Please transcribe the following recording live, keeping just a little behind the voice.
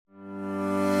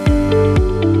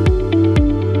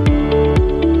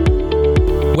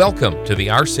Welcome to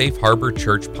the Our Safe Harbor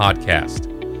Church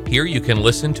podcast. Here you can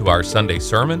listen to our Sunday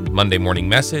sermon, Monday morning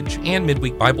message, and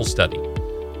midweek Bible study.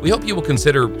 We hope you will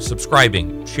consider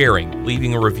subscribing, sharing,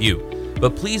 leaving a review,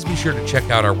 but please be sure to check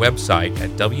out our website at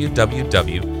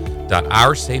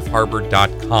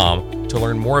www.oursafeharbor.com to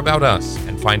learn more about us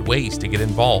and find ways to get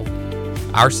involved.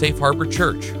 Our Safe Harbor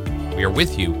Church, we are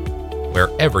with you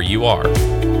wherever you are.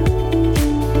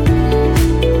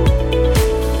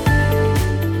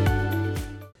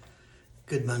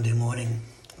 Good Monday morning.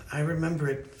 I remember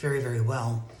it very, very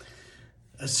well.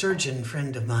 A surgeon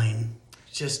friend of mine,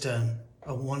 just a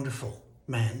wonderful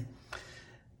man,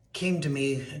 came to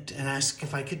me and asked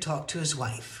if I could talk to his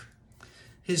wife.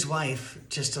 His wife,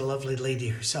 just a lovely lady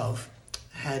herself,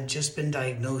 had just been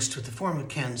diagnosed with a form of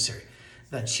cancer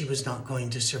that she was not going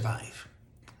to survive.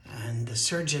 And the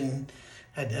surgeon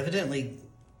had evidently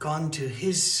gone to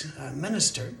his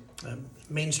minister, a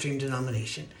mainstream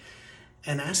denomination,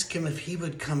 and asked him if he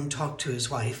would come talk to his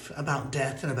wife about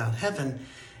death and about heaven.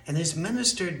 And his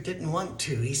minister didn't want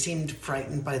to. He seemed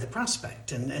frightened by the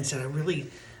prospect and said, I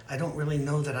don't really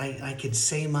know that I could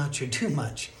say much or do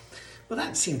much. Well,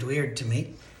 that seemed weird to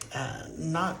me. Half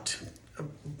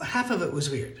of it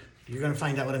was weird. You're going to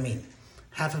find out what I mean.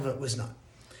 Half of it was not.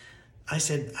 I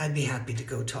said, I'd be happy to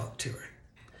go talk to her.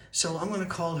 So I'm going to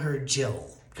call her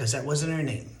Jill, because that wasn't her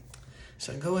name.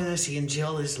 So I go in and I see, and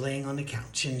Jill is laying on the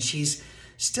couch, and she's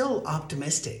still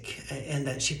optimistic and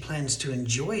that she plans to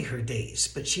enjoy her days,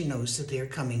 but she knows that they are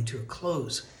coming to a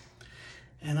close.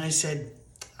 And I said,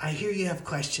 I hear you have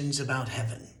questions about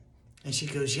heaven. And she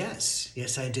goes, yes,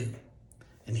 I do.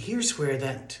 And here's where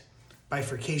that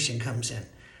bifurcation comes in.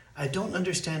 I don't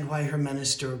understand why her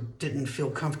minister didn't feel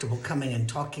comfortable coming and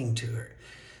talking to her.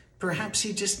 Perhaps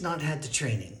he just not had the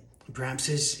training. Perhaps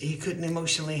he couldn't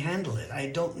emotionally handle it. I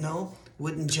don't know.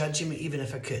 Wouldn't judge him even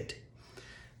if I could.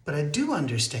 But I do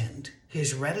understand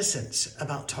his reticence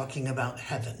about talking about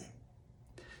heaven.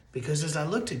 Because as I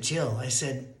looked at Jill, I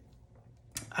said,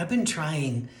 I've been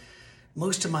trying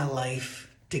most of my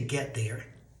life to get there.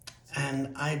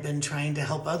 And I've been trying to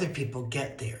help other people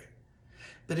get there.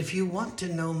 But if you want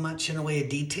to know much in the way of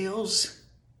details,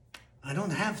 I don't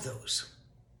have those.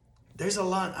 There's a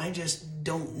lot I just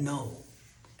don't know.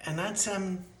 And it's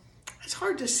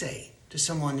hard to say to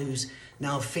someone who's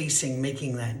now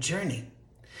making that journey.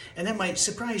 And that might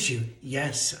surprise you.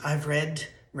 Yes, I've read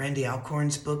Randy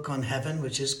Alcorn's book on heaven,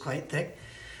 which is quite thick.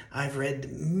 I've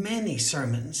read many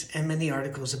sermons and many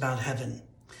articles about heaven.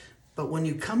 But when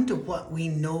you come to what we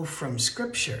know from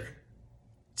Scripture,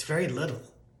 it's very little.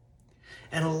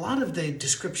 And a lot of the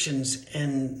descriptions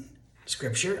in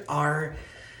Scripture are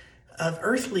of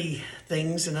earthly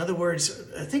things. In other words,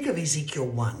 think of Ezekiel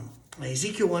 1.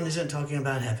 Ezekiel 1 isn't talking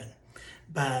about heaven,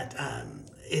 but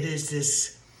it is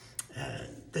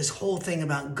this whole thing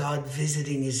about God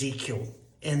visiting Ezekiel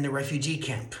in the refugee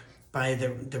camp by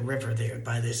the river there,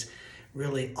 by this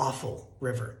really awful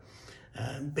river,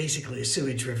 basically a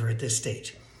sewage river at this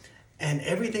stage. And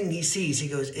everything he sees, he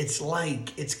goes,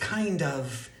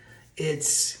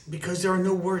 it's because there are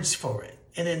no words for it.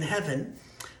 And in heaven,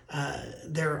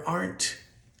 there aren't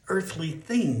earthly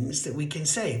things that we can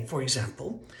say. For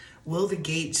example, will the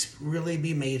gates really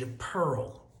be made of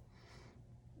pearl?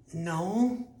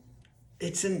 No,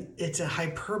 it's a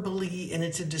hyperbole, and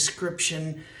it's a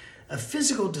description, a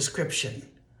physical description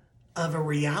of a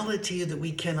reality that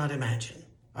we cannot imagine.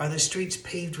 Are the streets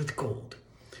paved with gold?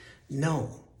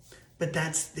 No. But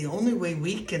that's the only way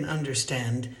we can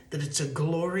understand that it's a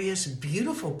glorious,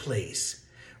 beautiful place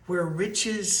where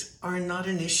riches are not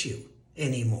an issue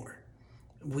anymore.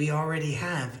 We already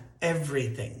have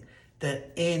everything that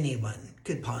anyone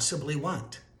could possibly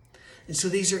want. And so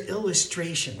these are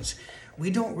illustrations. We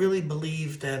don't really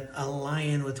believe that a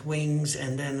lion with wings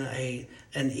and then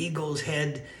an eagle's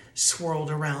head swirled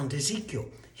around Ezekiel.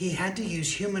 He had to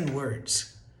use human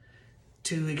words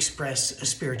to express a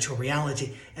spiritual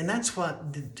reality. And that's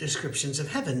what the descriptions of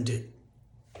heaven do.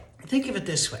 Think of it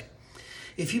this way.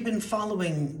 If you've been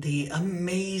following the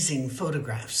amazing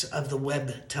photographs of the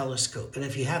Webb telescope, and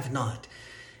if you have not,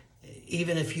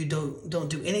 even if you don't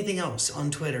do anything else on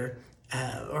Twitter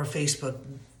or Facebook,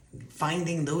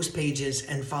 finding those pages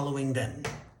and following them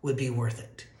would be worth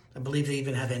it. I believe they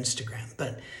even have Instagram.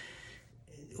 But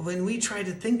when we try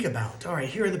to think about, all right,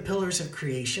 here are the pillars of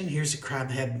creation, here's a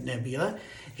Crabhead Nebula,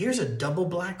 here's a double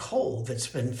black hole that's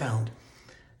been found.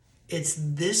 It's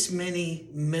this many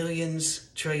millions,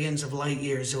 trillions of light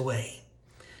years away.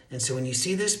 And so when you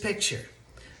see this picture,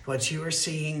 what you are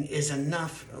seeing is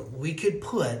enough. We could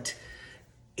put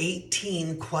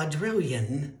 18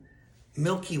 quadrillion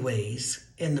Milky Ways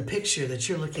in the picture that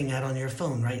you're looking at on your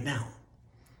phone right now.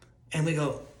 And we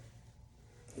go,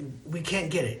 we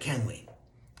can't get it, can we?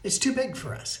 It's too big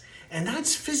for us. And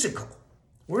that's physical.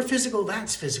 We're physical,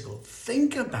 that's physical.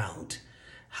 Think about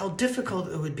how difficult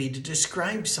it would be to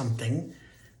describe something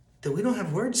that we don't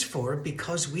have words for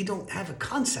because we don't have a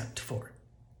concept for it.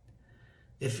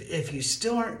 If you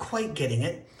still aren't quite getting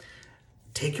it,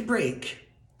 take a break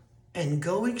and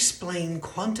go explain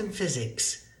quantum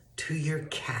physics to your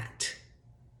cat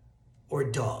or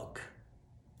dog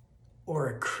or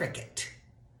a cricket.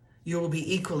 You will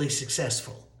be equally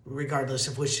successful, regardless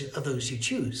of which of those you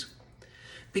choose,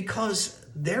 because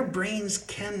their brains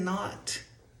cannot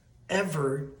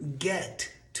ever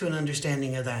get to an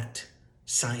understanding of that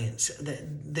science.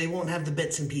 They won't have the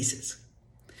bits and pieces.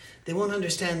 They won't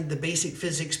understand the basic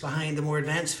physics behind the more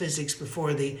advanced physics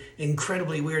before the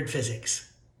incredibly weird physics.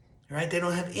 Right? They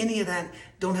don't have any of that,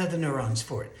 don't have the neurons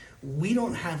for it. We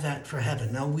don't have that for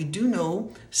heaven. Now, we do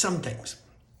know some things.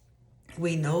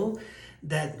 We know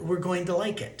that we're going to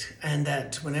like it, and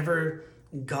that whenever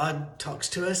God talks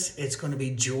to us, it's going to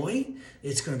be joy,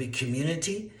 it's going to be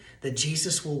community, that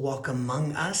Jesus will walk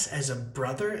among us as a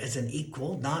brother, as an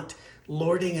equal, not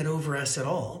lording it over us at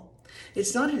all.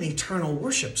 It's not an eternal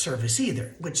worship service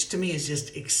either, which to me is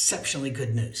just exceptionally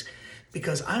good news,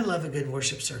 because I love a good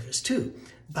worship service too,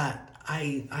 but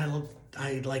I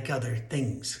like other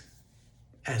things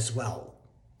as well,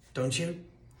 don't you?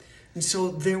 And so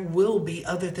there will be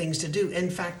other things to do. In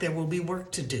fact, there will be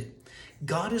work to do.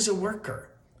 God is a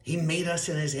worker. He made us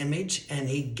in his image and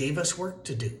he gave us work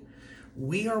to do.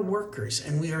 We are workers,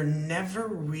 and we are never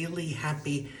really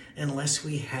happy unless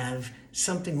we have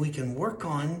something we can work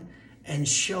on and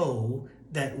show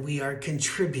that we are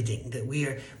contributing, that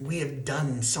we have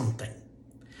done something.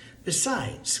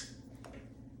 Besides,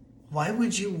 why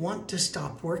would you want to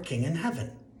stop working in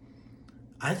heaven?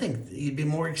 I think you'd be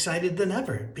more excited than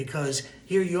ever, because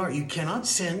here you are. You cannot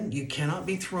sin. You cannot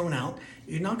be thrown out.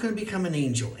 You're not going to become an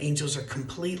angel. Angels are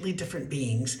completely different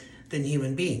beings than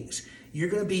human beings. You're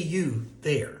going to be you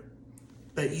there.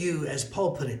 But you, as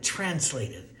Paul put it,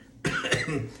 translated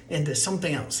into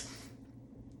something else.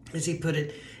 As he put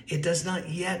it, it does not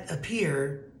yet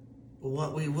appear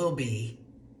what we will be,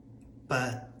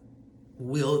 but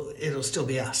it'll still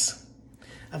be us.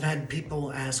 I've had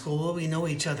people ask, well, will we know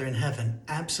each other in heaven?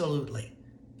 Absolutely.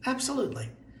 Absolutely.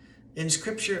 In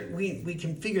Scripture, we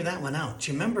can figure that one out.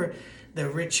 Do you remember the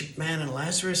rich man and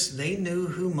Lazarus? They knew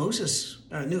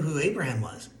who Abraham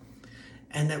was.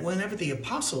 And that whenever the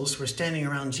apostles were standing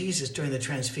around Jesus during the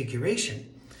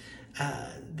Transfiguration,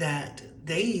 that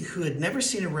they who had never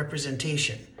seen a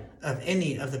representation of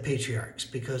any of the patriarchs,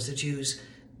 because the Jews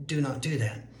do not do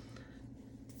that.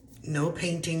 No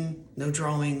painting, no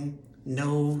drawing,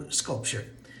 no sculpture.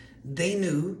 They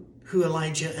knew who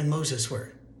Elijah and Moses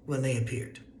were when they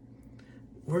appeared.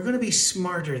 We're going to be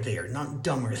smarter there, not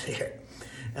dumber there.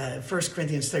 1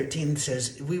 Corinthians 13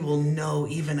 says, we will know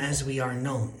even as we are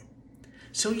known.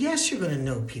 So yes, you're going to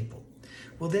know people.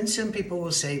 Well, then some people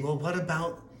will say, well, what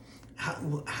about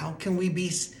how can we be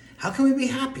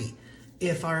happy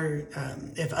if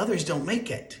others don't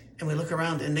make it, and we look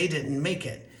around and they didn't make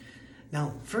it?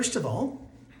 Now, first of all,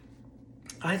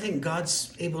 I think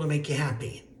God's able to make you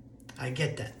happy. I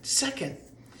get that. Second,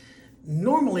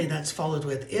 normally that's followed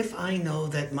with, if I know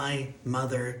that my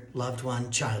mother, loved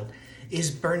one, child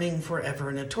is burning forever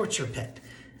in a torture pit.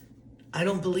 I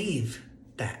don't believe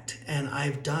that. And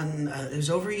I've done, it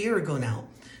was over a year ago now,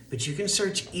 but you can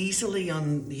search easily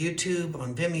on YouTube,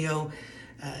 on Vimeo,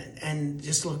 and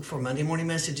just look for Monday Morning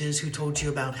Messages, Who Told You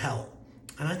About Hell?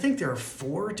 And I think there are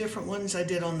 4 different ones I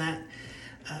did on that.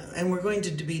 And we're going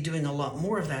to be doing a lot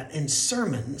more of that in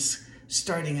sermons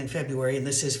starting in February, and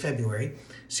this is February,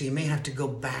 so you may have to go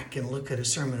back and look at a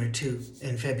sermon or 2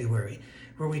 in February,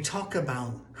 where we talk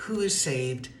about who is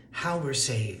saved, how we're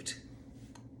saved,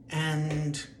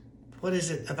 and what is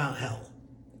it about hell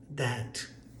that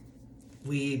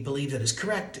we believe that is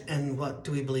correct, and what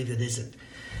do we believe that isn't?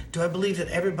 Do I believe that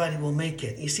everybody will make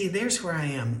it? You see, there's where I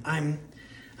am.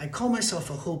 I call myself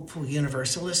a hopeful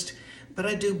universalist, but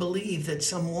I do believe that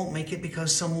some won't make it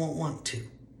because some won't want to.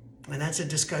 And that's a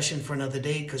discussion for another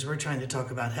day, because we're trying to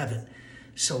talk about heaven.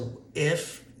 So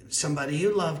if somebody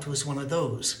you loved was one of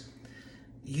those,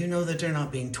 you know that they're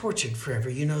not being tortured forever.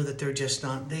 You know that they're just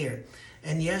not there.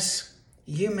 And yes,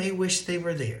 you may wish they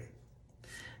were there.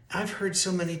 I've heard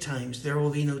so many times, there will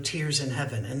be no tears in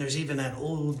heaven. And there's even that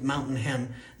old mountain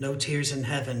hymn, no tears in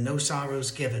heaven, no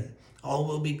sorrows given. All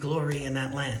will be glory in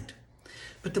that land.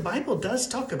 But the Bible does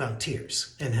talk about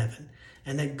tears in heaven,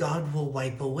 and that God will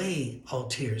wipe away all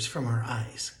tears from our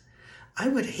eyes. I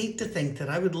would hate to think that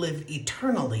I would live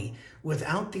eternally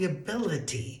without the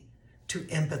ability to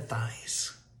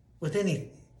empathize with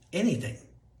anything.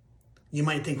 You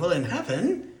might think, well, in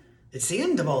heaven, it's the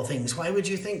end of all things. Why would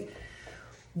you think?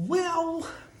 Well,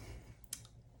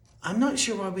 I'm not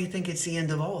sure why we think it's the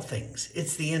end of all things.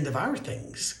 It's the end of our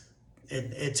things.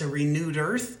 It's a renewed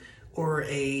earth or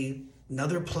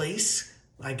another place.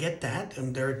 I get that,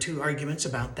 and there are two arguments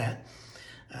about that.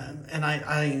 And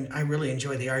I really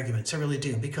enjoy the arguments. I really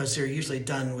do, because they're usually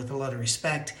done with a lot of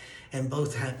respect, and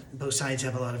both sides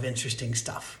have a lot of interesting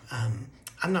stuff.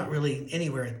 I'm not really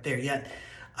anywhere there yet.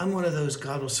 I'm one of those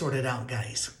God will sort it out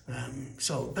guys.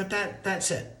 But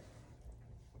that's it.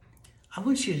 I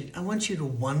want you to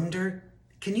wonder.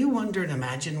 Can you wonder and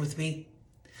imagine with me?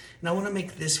 And I want to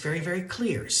make this very, very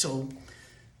clear. So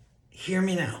hear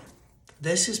me now.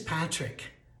 This is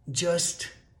Patrick just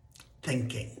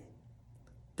thinking.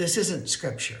 This isn't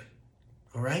scripture,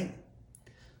 all right?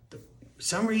 For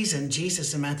some reason,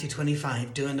 Jesus in Matthew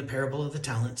 25, doing the parable of the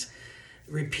talents,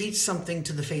 repeats something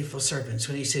to the faithful servants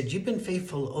when he said, you've been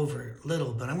faithful over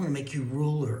little, but I'm going to make you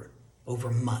ruler over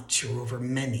much or over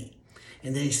many.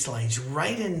 And then he slides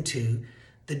right into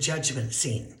the judgment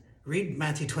scene. Read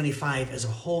Matthew 25 as a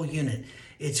whole unit.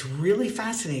 It's really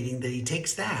fascinating that he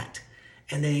takes that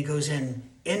and then he goes in,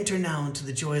 enter now into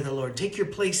the joy of the Lord. Take your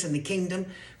place in the kingdom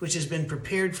which has been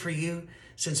prepared for you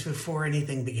since before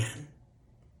anything began.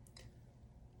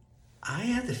 I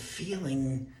have the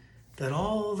feeling that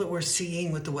all that we're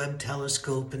seeing with the Webb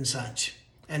telescope and such,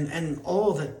 and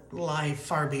all that lie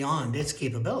far beyond its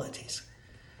capabilities,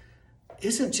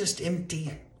 isn't just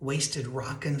empty, wasted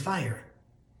rock and fire.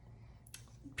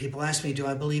 People ask me, do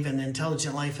I believe in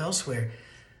intelligent life elsewhere?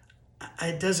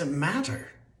 It doesn't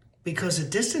matter, because the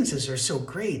distances are so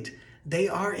great, they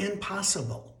are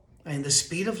impossible. And the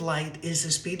speed of light is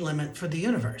the speed limit for the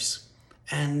universe.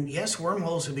 And yes,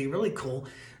 wormholes would be really cool,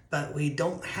 but we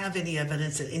don't have any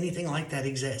evidence that anything like that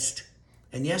exists.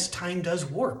 And yes, time does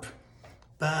warp,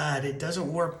 but it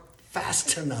doesn't warp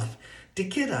fast enough to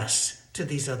get us to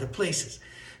these other places.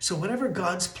 So whatever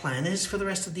God's plan is for the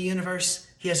rest of the universe,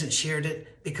 he hasn't shared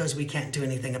it because we can't do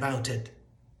anything about it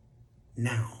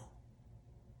now.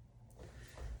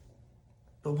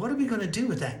 But what are we going to do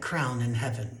with that crown in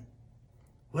heaven?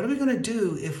 What are we going to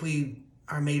do if we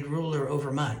are made ruler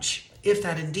over much? If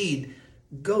that indeed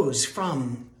goes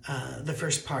from the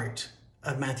first part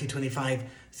of Matthew 25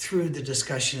 through the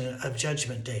discussion of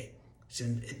Judgment Day. It's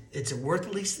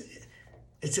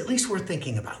at least worth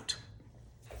thinking about.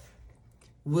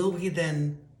 Will we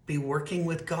then be working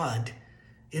with God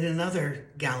in another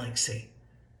galaxy,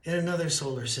 in another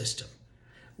solar system?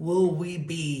 Will we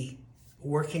be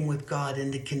working with God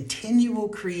in the continual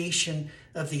creation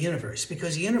of the universe?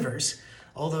 Because the universe,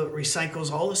 although it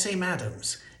recycles all the same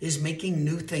atoms, is making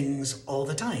new things all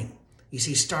the time. You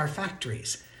see star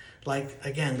factories. Like,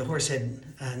 again, the Horsehead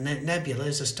Nebula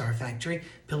is a star factory.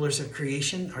 Pillars of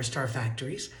Creation are star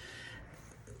factories.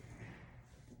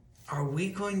 Are we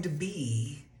going to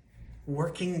be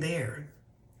working there?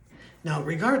 Now,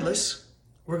 regardless,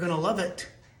 we're going to love it.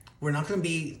 We're not going to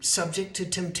be subject to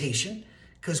temptation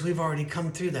because we've already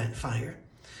come through that fire.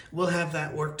 We'll have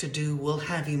that work to do. We'll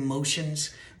have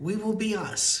emotions. We will be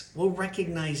us. We'll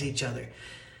recognize each other.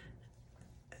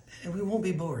 And we won't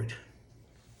be bored.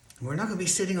 We're not going to be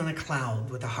sitting on a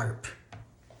cloud with a harp,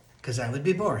 because that would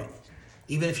be boring.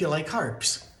 Even if you like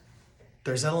harps,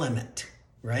 there's a limit,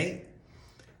 right?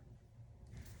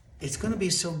 It's going to be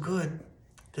so good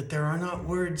that there are not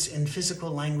words in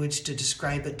physical language to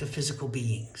describe it to physical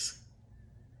beings.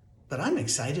 But I'm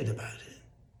excited about it.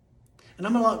 And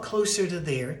I'm a lot closer to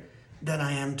there than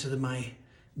I am to my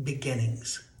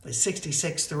beginnings. At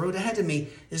 66, the road ahead of me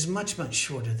is much, much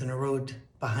shorter than the road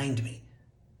behind me.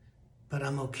 But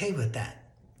I'm okay with that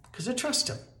because I trust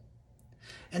him.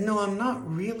 And no, I'm not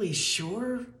really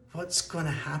sure what's going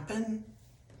to happen,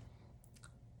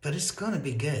 but it's going to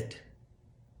be good.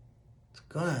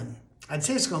 I'd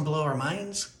say it's going to blow our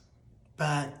minds,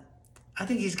 but I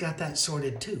think he's got that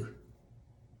sorted too.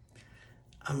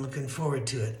 I'm looking forward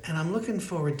to it, and I'm looking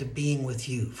forward to being with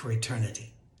you for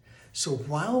eternity. So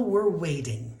while we're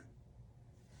waiting,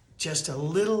 just a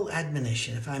little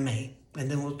admonition, if I may, and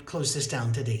then we'll close this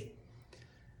down today.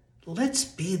 Let's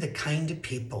be the kind of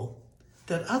people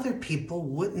that other people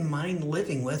wouldn't mind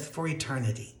living with for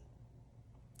eternity.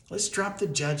 Let's drop the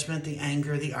judgment, the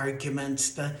anger, the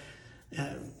arguments,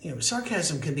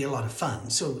 sarcasm can be a lot of fun.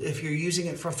 So if you're using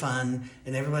it for fun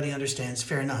and everybody understands,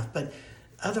 fair enough. But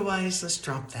otherwise, let's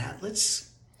drop that.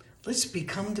 Let's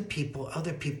become the people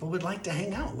other people would like to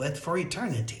hang out with for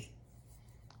eternity.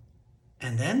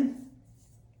 And then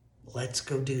let's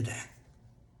go do that.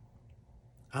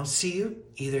 I'll see you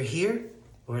either here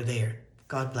or there.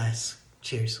 God bless.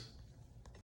 Cheers.